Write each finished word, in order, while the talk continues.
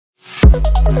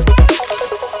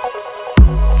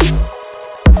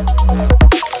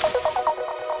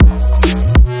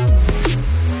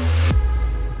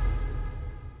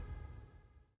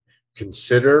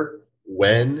consider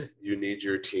when you need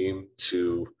your team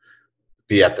to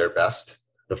be at their best.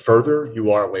 The further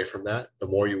you are away from that, the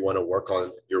more you want to work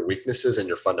on your weaknesses and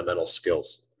your fundamental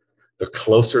skills. The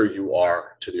closer you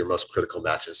are to your most critical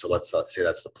matches. So let's say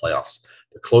that's the playoffs.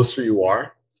 The closer you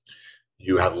are,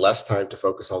 you have less time to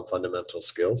focus on fundamental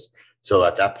skills. So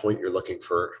at that point, you're looking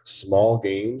for small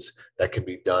gains that can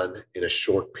be done in a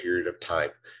short period of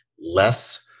time.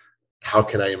 Less, how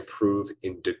can I improve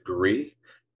in degree?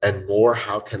 And more,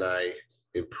 how can I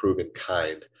improve in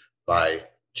kind by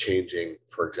changing,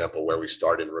 for example, where we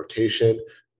start in rotation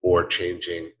or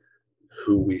changing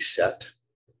who we set,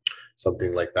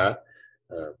 something like that.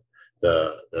 Uh,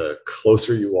 the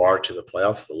closer you are to the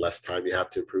playoffs, the less time you have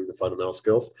to improve the fundamental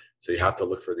skills. So you have to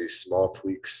look for these small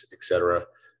tweaks, et cetera,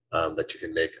 that you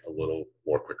can make a little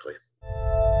more quickly.